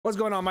What's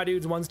going on, my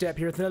dudes? Onestep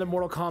here with another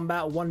Mortal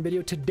Kombat 1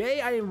 video.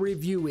 Today I am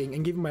reviewing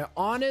and giving my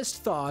honest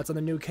thoughts on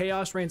the new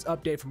Chaos Reigns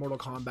update for Mortal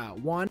Kombat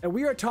 1. And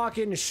we are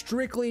talking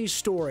strictly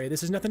story.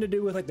 This has nothing to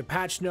do with like the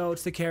patch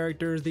notes, the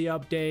characters, the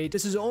update.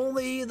 This is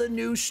only the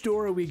new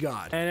story we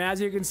got. And as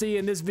you can see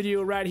in this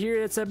video right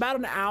here, it's about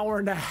an hour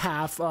and a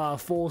half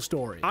full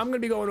story. I'm going to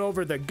be going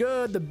over the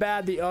good, the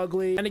bad, the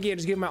ugly, and again,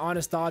 just giving my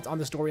honest thoughts on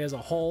the story as a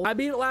whole. I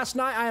beat it last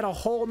night. I had a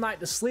whole night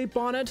to sleep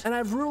on it, and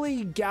I've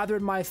really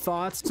gathered my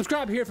thoughts.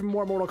 Subscribe here for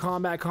more Mortal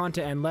Kombat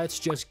content, and let's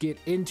just get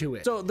into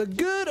it. So the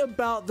good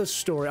about the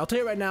story, I'll tell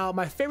you right now,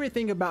 my favorite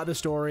thing about the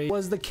story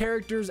was the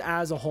characters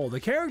as a whole. The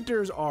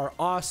characters are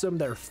awesome.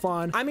 They're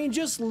fun. I mean,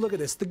 just look at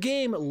this. The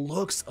game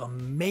looks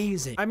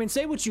amazing. I mean,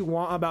 say what you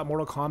want about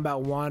Mortal Kombat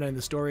 1 and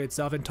the story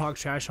itself and talk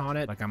trash on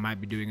it, like I might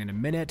be doing in a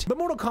minute, but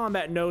Mortal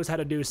Kombat knows how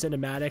to do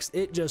cinematics.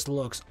 It just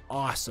looks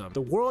awesome.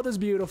 The world is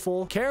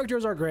beautiful.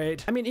 Characters are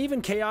great. I mean,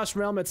 even Chaos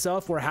Realm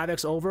itself, where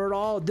Havoc's over it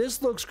all,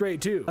 this looks great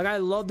too. Like, I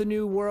love the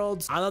new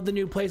worlds. I love the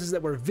new places that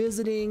we're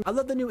visiting. I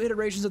love the new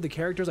iterations of the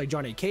characters like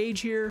Johnny Cage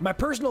here. My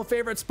personal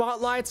favorite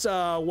spotlights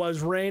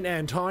was Rain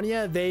and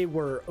Tanya. They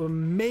were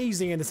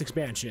amazing in this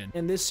expansion.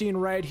 In this scene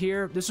right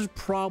here, this is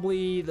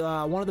probably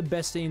one of the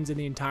best scenes in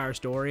the entire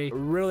story.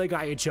 Really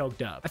got you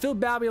choked up. I feel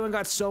bad we only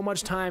got so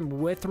much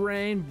time with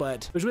Rain,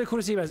 but it was really cool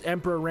to see him as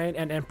Emperor Rain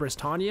and Empress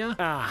Tanya.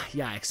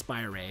 Yeah,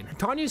 Expire Rain.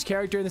 Tanya's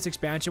character in this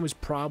expansion was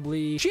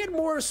probably, she had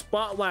more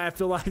spotlight, I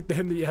feel like,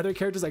 than the other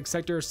characters like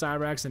Sector,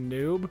 Cyrax, and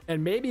Noob,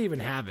 and maybe even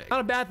Havoc. Not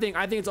a bad thing.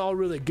 I think it's all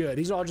really good.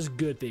 These are all just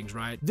good things,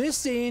 right? This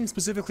scene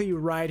specifically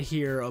right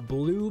here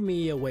blew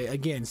me away.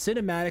 Again,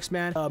 cinematics,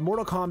 man.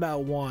 Mortal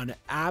Kombat 1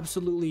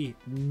 absolutely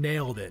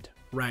nailed it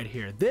right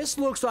here. This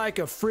looks like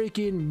a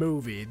freaking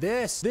movie.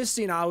 This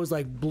scene I was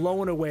like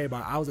blown away by.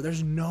 I was like,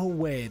 there's no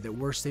way that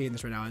we're seeing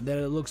this right now and that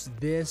it looks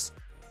this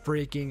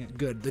freaking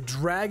good. The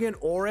Dragon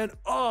Orin,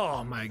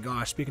 oh my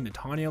gosh, speaking to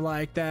Tanya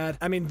like that.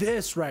 I mean,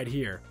 this right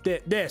here,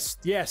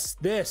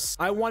 this.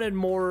 I wanted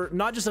more,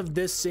 not just of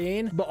this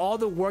scene, but all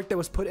the work that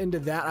was put into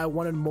that. I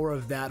wanted more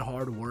of that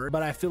hard work,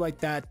 but I feel like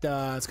that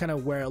is kind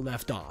of where it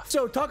left off.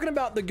 So talking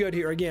about the good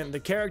here, again, the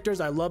characters,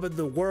 I love it.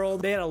 The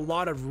world, they had a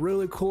lot of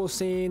really cool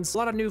scenes, a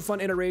lot of new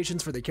fun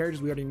iterations for the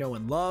characters we already know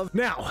and love.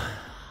 Now,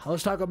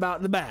 let's talk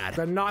about the bad.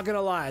 I'm not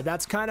gonna lie,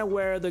 that's kind of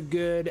where the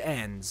good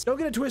ends. Don't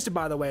get it twisted,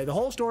 by the way. The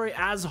whole story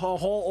as a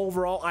whole,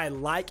 overall, I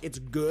like. It's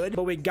good,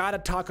 but we gotta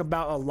talk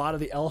about a lot of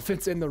the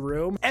elephants in the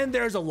room, and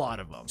there's a lot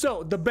of them.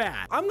 So the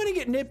bad, I'm gonna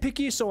get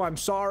nitpicky, so I'm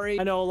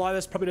sorry. I know a lot of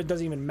this probably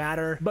doesn't even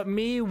matter, but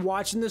me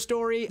watching the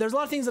story, there's a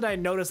lot of things that I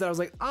noticed that I was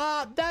like,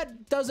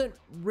 that doesn't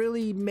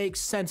really make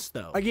sense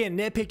though. Again,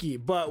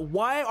 nitpicky, but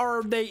why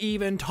are they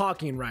even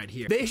talking right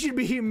here? They should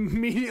be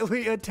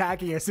immediately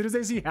attacking as soon as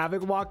they see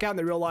Havoc walk out and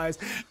they realize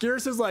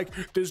Geras is like,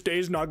 this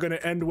day's not gonna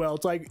end well.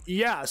 It's like,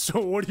 yeah, so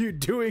what are you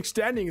doing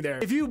standing there?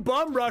 If you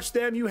bum rush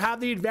them, you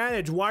have the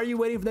advantage. Why are you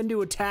waiting for them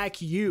to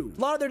attack you?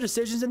 A lot of their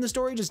decisions in the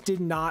story just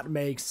did not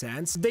make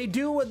sense. They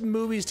do what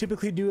movies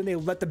typically do and they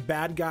let the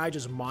bad guy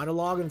just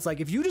monologue, and it's like,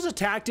 if you just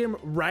attacked him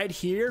right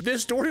here,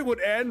 this story would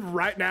end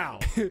right now.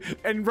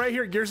 And right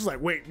here, Geras is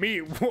like, wait, me?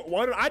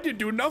 What? I didn't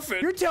do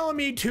nothing. You're telling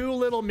me two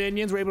little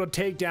minions were able to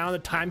take down the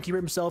timekeeper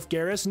himself,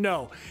 Geras?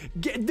 No.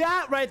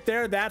 That right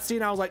there, that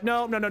scene, I was like,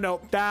 no,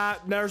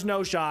 there's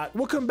no shot.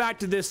 We'll come back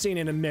to this scene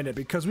in a minute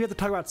because we have to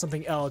talk about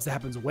something else that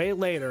happens way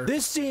later.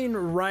 This scene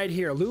right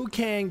here, Liu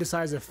Kang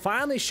decides to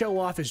finally show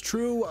off his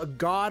true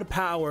god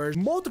powers.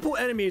 Multiple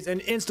enemies,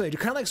 and instantly,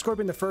 kind of like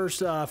Scorpion the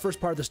first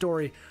part of the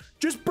story,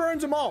 just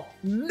burns them all.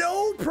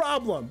 No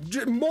problem.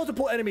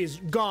 Multiple enemies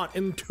gone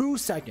in 2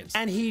 seconds.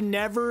 And he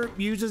never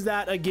uses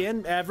that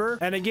again, ever.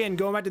 And again,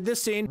 going back to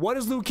this scene, what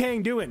is Liu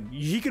Kang doing?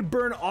 He could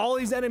burn all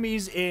these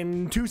enemies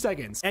in 2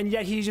 seconds. And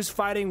yet he's just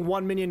fighting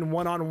one minion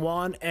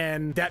one-on-one,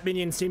 and that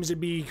minion seems to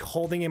be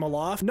holding him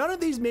aloft. None of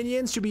these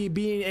minions should be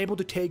being able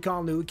to take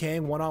on Liu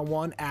Kang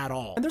one-on-one at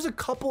all. And there's a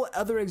couple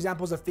other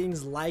examples of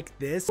things like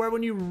this, where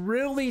when you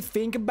really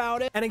think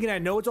about it, and again, I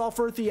know it's all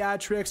for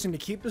theatrics and to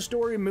keep the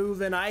story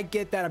moving, I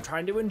get that. I'm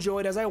trying to enjoy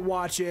it as I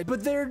watch it,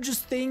 but they're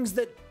just things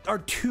that are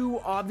too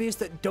obvious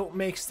that don't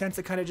make sense,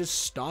 that kind of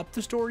just stop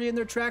the story in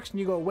their tracks, and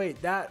you go, wait,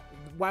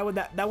 why would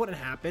that wouldn't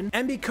happen?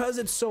 And because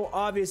it's so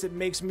obvious, it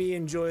makes me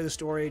enjoy the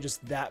story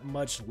just that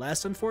much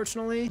less,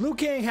 unfortunately. Liu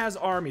Kang has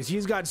armies.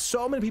 He's got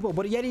so many people,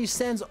 but yet he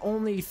sends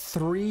only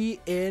 3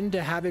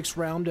 into Havoc's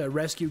realm to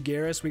rescue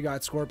Geras. We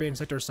got Scorpion,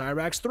 Sector,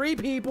 Cyrax. 3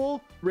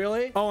 people?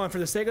 Really? Oh, and for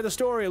the sake of the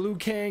story, Liu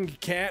Kang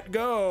can't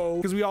go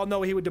because we all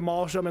know he would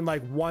demolish them in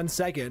like 1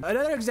 second.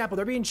 Another example,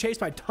 they're being chased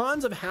by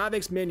tons of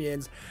Havoc's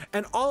minions,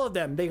 and all of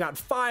them, they got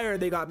fire,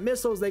 they got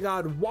missiles, they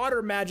got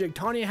water magic.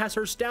 Tanya has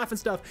her staff and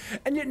stuff,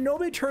 and yet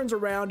nobody turns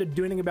around to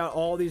do anything about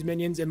all these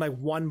minions in like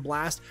one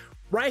blast.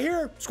 Right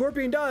here,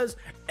 Scorpion does,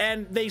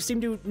 and they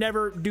seem to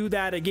never do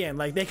that again.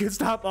 Like, they could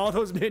stop all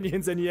those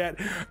minions, and yet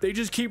they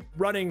just keep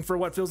running for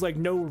what feels like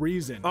no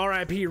reason.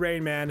 R.I.P.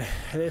 Rain Man.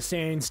 This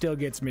scene still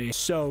gets me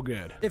so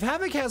good. If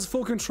Havoc has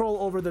full control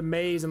over the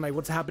maze and like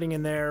what's happening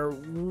in there,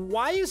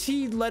 why is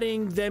he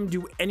letting them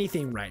do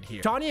anything right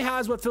here? Tanya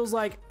has what feels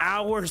like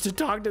hours to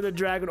talk to the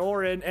Dragon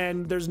Orin,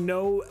 and there's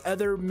no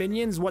other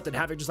minions. What, did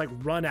Havoc just like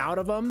run out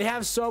of them? They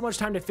have so much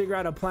time to figure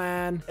out a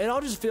plan. It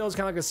all just feels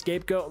kind of like a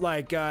scapegoat.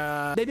 Like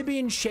they've been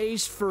being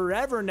chased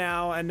forever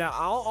now, and now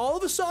all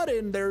of a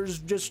sudden there's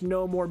just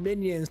no more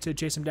minions to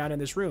chase them down in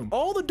this room.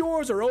 All the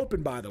doors are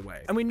open, by the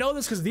way, and we know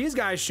this because these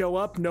guys show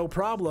up, no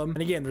problem.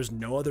 And again, there's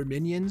no other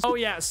minions. Oh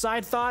yeah,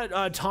 side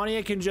thought,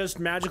 Tanya can just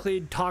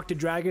magically talk to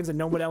dragons and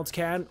no one else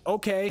can.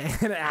 Okay,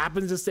 and it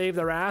happens to save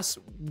their ass.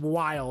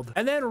 Wild.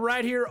 And then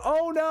right here,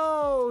 oh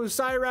no,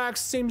 Cyrax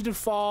seems to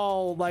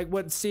fall like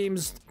what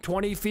seems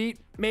 20 feet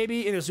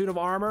maybe in a suit of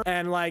armor,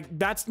 and like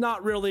that's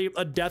not really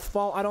a death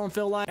fall, I don't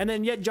feel like. And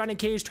then yet Johnny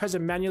Cage tries to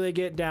manually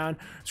get down.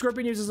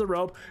 Scorpion uses the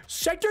rope.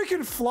 Sector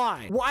can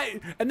fly. Why?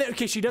 And then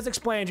okay, she does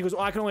explain. She goes, oh,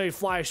 I can only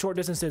fly short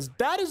distances.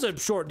 That is a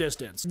short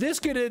distance.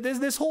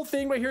 This whole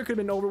thing right here could have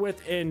been over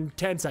with in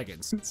 10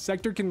 seconds.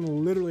 Sector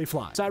can literally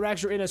fly.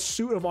 Cyrax, you're in a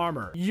suit of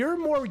armor. You're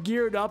more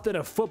geared up than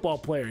a football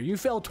player. You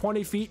fell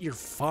 20 feet, you're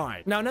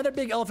fine. Now another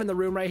big elephant in the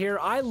room right here.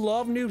 I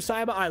love Noob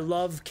Saibot. I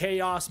love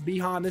Chaos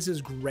Bihan. This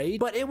is great,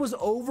 but it was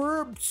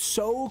over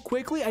so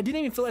quickly. I didn't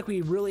even feel like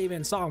we really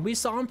even saw him. We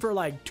saw him for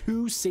like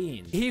 2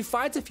 scenes. He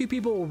fights a few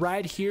people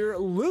right here,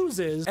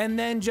 loses, and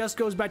then just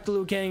goes back to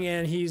Liu Kang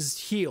and he's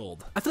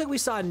healed. I feel like we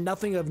saw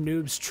nothing of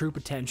Noob's true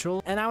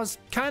potential, and I was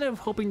kind of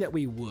hoping that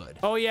we would.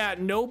 Oh yeah,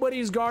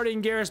 nobody's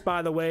guarding Garrus,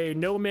 by the way.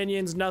 No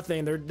minions,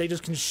 nothing. They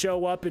just can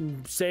show up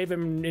and save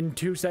him in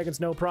 2 seconds,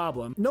 no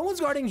problem. No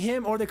one's guarding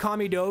him or the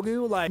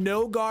Kamidogu, like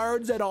no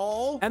guards at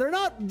all. And they're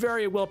not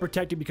very well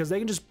protected because they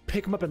can just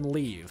pick him up and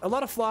leave. A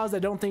lot of flaws I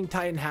don't think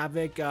Titan Havoc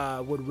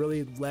would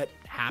really let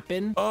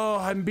happen. Oh,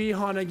 I'm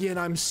Bihan again.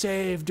 I'm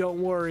saved.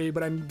 Don't worry,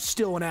 but I'm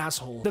still an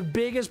asshole. The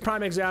biggest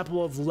prime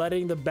example of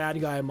letting the bad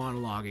guy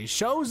monologue. He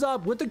shows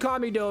up with the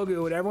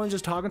Kamidogu and everyone's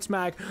just talking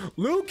smack.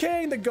 Liu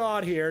Kang, the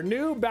god here.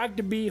 New back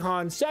to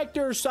Bihan.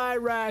 Sector,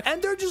 Cyrax.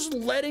 And they're just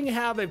letting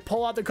Havoc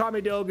pull out the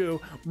Kamidogu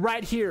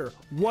right here.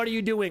 What are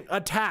you doing?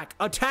 Attack.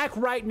 Attack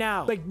right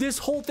now. Like, this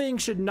whole thing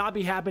should not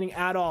be happening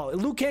at all.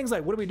 Liu Kang's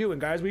like, what are we doing,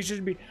 guys? We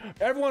should be...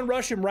 Everyone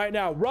rush him right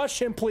now.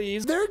 Rush him,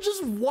 please. They're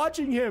just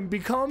watching him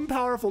become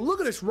powerful. Look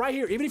at this right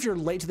here. Even if you're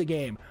late to the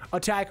game,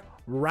 attack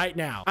right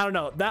now. I don't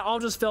know. That all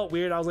just felt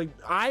weird. I was like,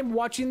 I'm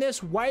watching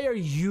this. Why are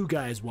you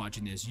guys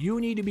watching this? You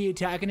need to be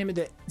attacking him.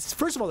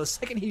 First of all, the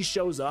second he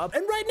shows up,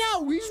 and right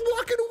now he's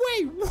walking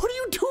away. What are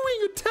you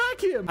doing?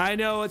 Attack him. I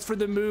know it's for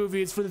the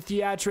movie. It's for the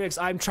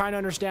theatrics. I'm trying to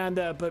understand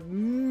that, but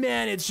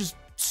man, it's just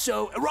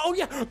so... Oh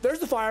yeah, there's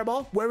the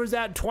fireball. Where was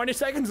that 20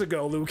 seconds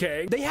ago, Liu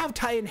Kang? They have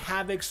Titan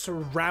Havoc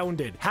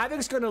surrounded.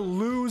 Havoc's gonna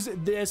lose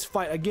this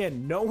fight.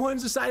 Again, no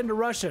one's deciding to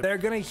rush him. They're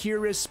gonna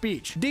hear his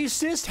speech.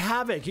 Desist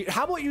Havoc.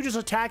 How about you just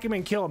attack him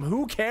and kill him?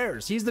 Who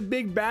cares? He's the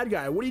big bad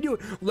guy. What are you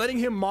doing? Letting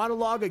him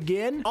monologue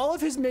again? All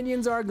of his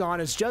minions are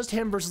gone. It's just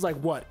him versus like,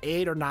 what,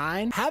 8 or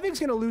 9? Havoc's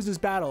gonna lose this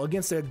battle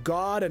against a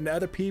god and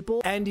other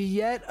people. And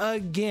yet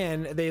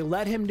again, they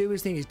let him do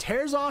his thing. He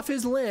tears off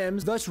his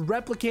limbs, thus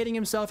replicating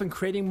himself and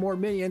creating more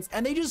minions.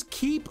 And they just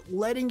keep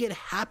letting it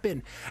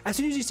happen. As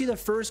soon as you see the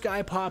first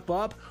guy pop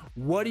up,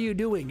 what are you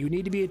doing? You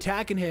need to be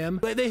attacking him.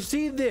 But they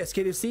see this.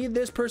 Okay, they see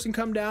this person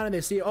come down and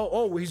they see,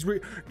 oh, he's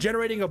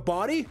generating a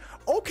body.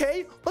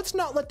 Okay, let's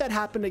not let that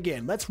happen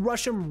again. Let's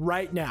rush him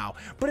right now.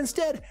 But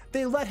instead,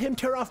 they let him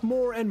tear off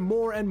more and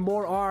more and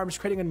more arms,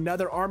 creating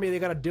another army they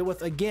got to deal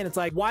with again. It's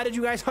like, why did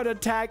you guys try to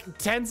attack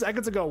 10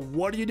 seconds ago?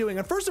 What are you doing?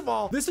 And first of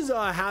all, this is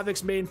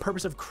Havoc's main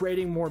purpose of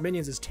creating more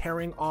minions, is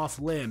tearing off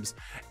limbs.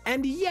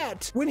 And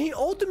yet, when he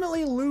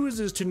ultimately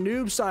loses to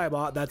Noob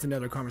Saibot, that's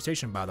another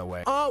conversation, by the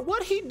way,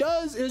 what he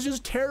does is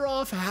just tear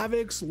off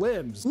Havoc's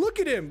limbs. Look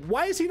at him.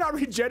 Why is he not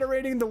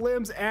regenerating the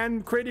limbs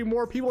and creating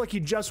more people like he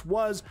just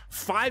was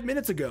 5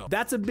 minutes ago?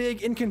 That's a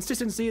big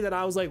inconsistency that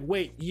I was like,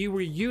 wait, you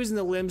were using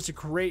the limbs to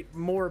create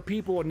more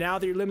people, and now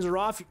that your limbs are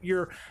off,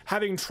 you're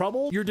having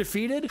trouble? You're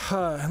defeated?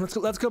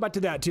 Let's go back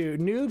to that too.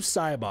 Noob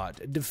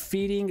Saibot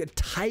defeating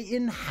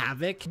Titan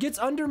Havoc gets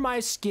under my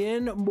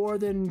skin more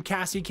than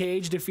Cassie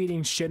Cage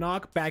defeating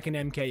Shinnok back in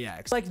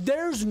MKX. Like,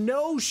 there's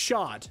no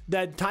shot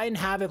that Titan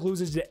Havoc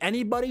loses to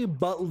anybody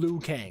but Liu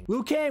Kang.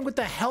 Liu Kang, with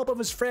the help of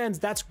his friends,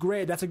 that's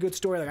great. That's a good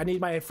story. Like, I need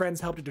my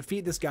friends' help to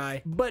defeat this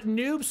guy. But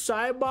Noob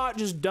Saibot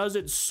just does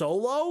it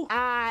solo?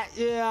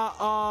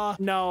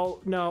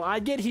 No. I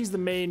get he's the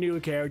main new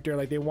character.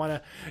 Like, they want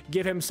to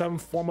give him some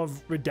form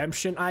of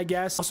redemption, I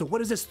guess. Also, what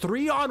is this?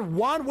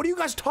 3-on-1? What are you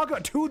guys talking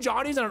about? 2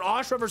 Johnnies and an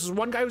Ashra versus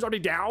 1 guy who's already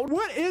down?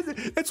 What is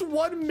it? It's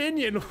 1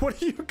 minion.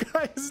 What are you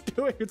guys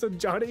doing? It's a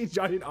Johnny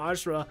and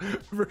Ashra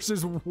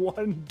versus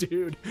 1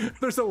 dude.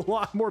 There's a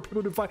lot more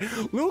people to fight.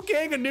 Liu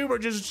Kang and Noob are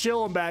just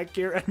chilling, back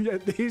here, and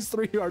yet these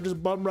three are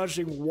just bum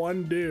rushing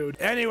one dude.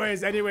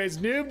 Anyways,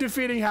 Noob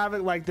defeating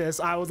Havoc like this,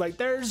 I was like,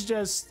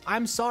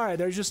 I'm sorry,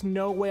 there's just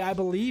no way I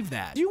believe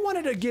that. If you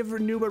wanted to give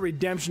Noob a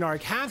redemption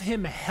arc, have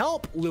him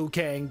help Liu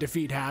Kang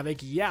defeat Havoc,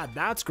 yeah,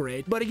 that's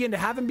great. But again, to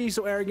have him be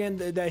so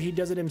arrogant that he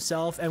does it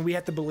himself and we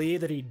have to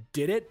believe that he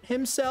did it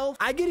himself,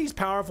 I get he's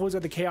powerful, he's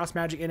got the chaos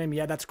magic in him,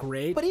 yeah, that's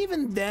great. But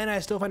even then, I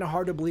still find it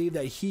hard to believe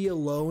that he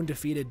alone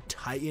defeated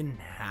Titan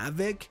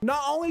Havoc.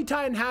 Not only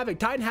Titan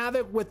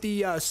Havoc with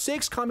the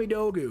 6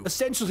 Kamidogu,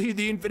 essentially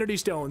the Infinity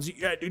Stones.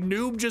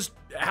 Noob just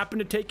happened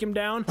to take him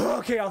down.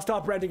 Okay, I'll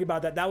stop ranting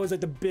about that. That was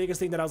like the biggest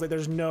thing that I was like,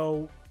 there's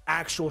no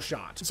actual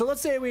shot. So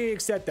let's say we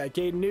accept that.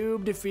 Okay,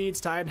 Noob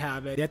defeats Titan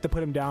Havoc. They have to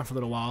put him down for a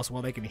little while so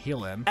while they can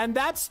heal him. And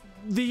that's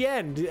the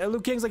end. Liu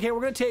Kang's like, hey,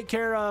 we're gonna take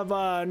care of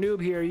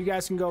Noob here. You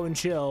guys can go and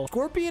chill.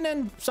 Scorpion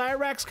and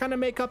Cyrax kind of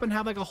make up and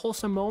have like a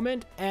wholesome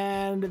moment,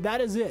 and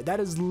that is it. That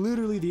is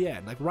literally the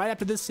end. Like right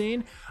after this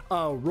scene,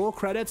 roll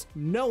credits,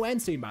 no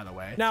end scene, by the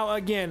way. Now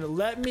again,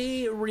 let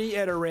me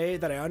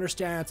reiterate that I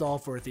understand it's all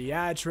for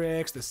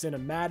theatrics, the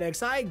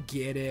cinematics. I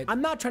get it.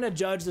 I'm not trying to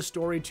judge the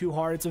story too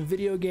hard. It's a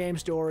video game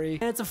story,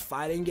 and it's a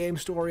fighting game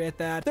story at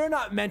that. They're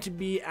not meant to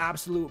be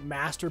absolute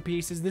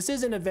masterpieces. This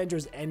isn't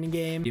Avengers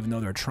Endgame, even though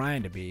they're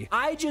trying to be.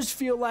 I just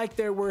feel like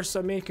there were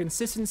some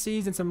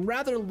inconsistencies and some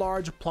rather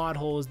large plot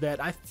holes that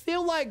I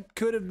feel like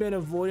could have been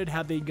avoided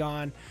had they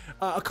gone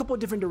a couple of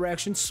different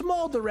directions,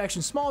 small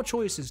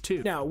choices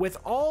too. Now, with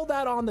all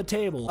that on the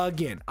table,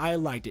 again, I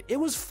liked it. It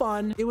was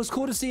fun. It was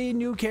cool to see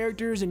new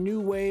characters in new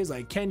ways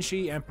like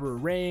Kenshi, Emperor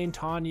Rain,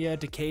 Tanya,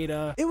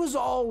 Takeda. It was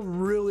all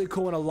really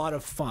cool and a lot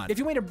of fun. If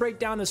you want me to break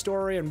down the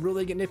story and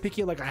really get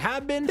nitpicky like I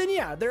have been, then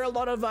yeah, there are a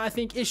lot of, I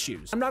think,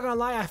 issues. I'm not gonna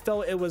lie, I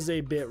felt it was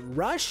a bit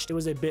rushed. It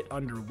was a bit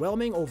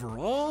underwhelming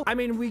overall. I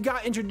mean, we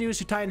got introduced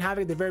to Titan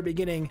Havoc at the very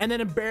beginning, and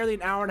then barely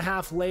an hour and a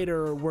half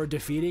later, we're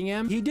defeating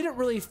him. He didn't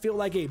really feel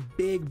like a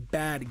big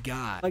bad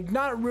guy, like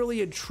not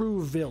really a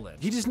true villain.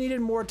 He just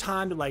needed more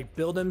time to like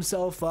build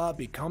himself up,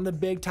 become the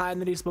big Titan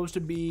that he's supposed to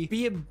be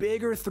a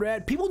bigger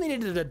threat. People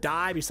needed to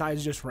die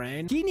besides just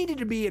Rain. He needed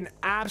to be an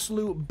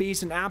absolute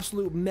beast, an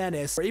absolute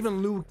menace, or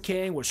even Liu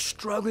Kang was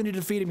struggling to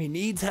defeat him. He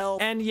needs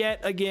help. And yet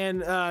again,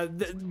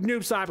 the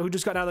Noob Cypher, who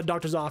just got out of the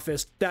doctor's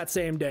office that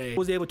same day,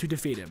 was able to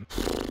defeat him.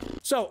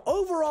 So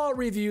overall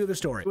review of the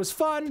story. It was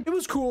fun, it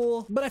was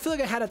cool, but I feel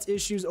like it had its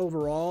issues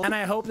overall. And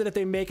I hope that if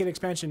they make an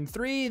expansion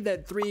 3,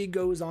 that 3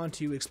 goes on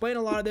to explain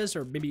a lot of this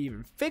or maybe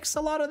even fix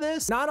a lot of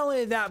this. Not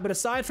only that, but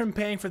aside from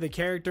paying for the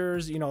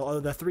characters, you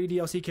know, the 3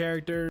 DLC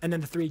characters and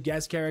then the 3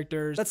 guest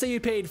characters, let's say you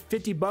paid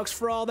 $50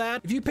 for all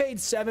that. If you paid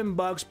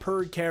 $7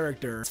 per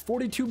character, it's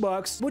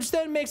 $42, which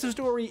then makes the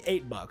story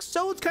 $8.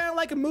 So it's kind of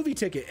like a movie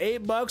ticket.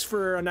 $8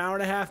 for an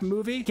hour-and-a-half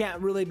movie.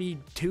 Can't really be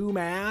too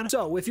mad.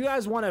 So if you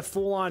guys want a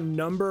full-on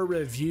number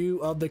review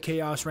of the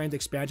Chaos Reigns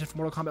expansion for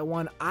Mortal Kombat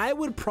 1, I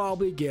would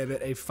probably give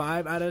it a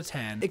 5 out of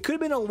 10. It could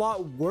have been a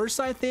lot worse,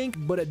 I think,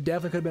 but it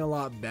definitely could have been a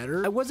lot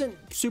better. I wasn't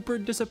super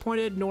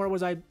disappointed, nor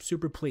was I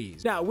super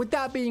pleased. Now, with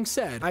that being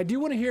said, I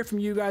do want to hear from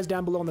you guys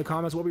down below in the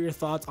comments. What were your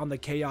thoughts on the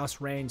Chaos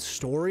Reigns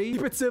story?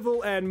 Keep it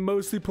civil and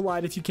mostly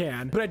polite if you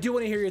can, but I do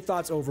want to hear your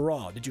thoughts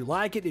overall. Did you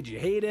like it? Did you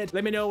hate it?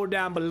 Let me know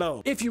down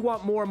below. If you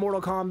want more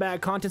Mortal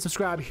Kombat content,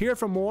 subscribe here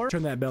for more.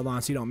 Turn that bell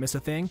on so you don't miss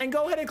a thing. And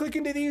go ahead and click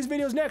into these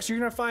videos next. You're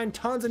going to find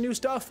tons of new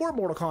stuff for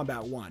Mortal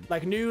Kombat 1,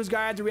 like news,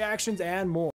 guides, reactions, and more.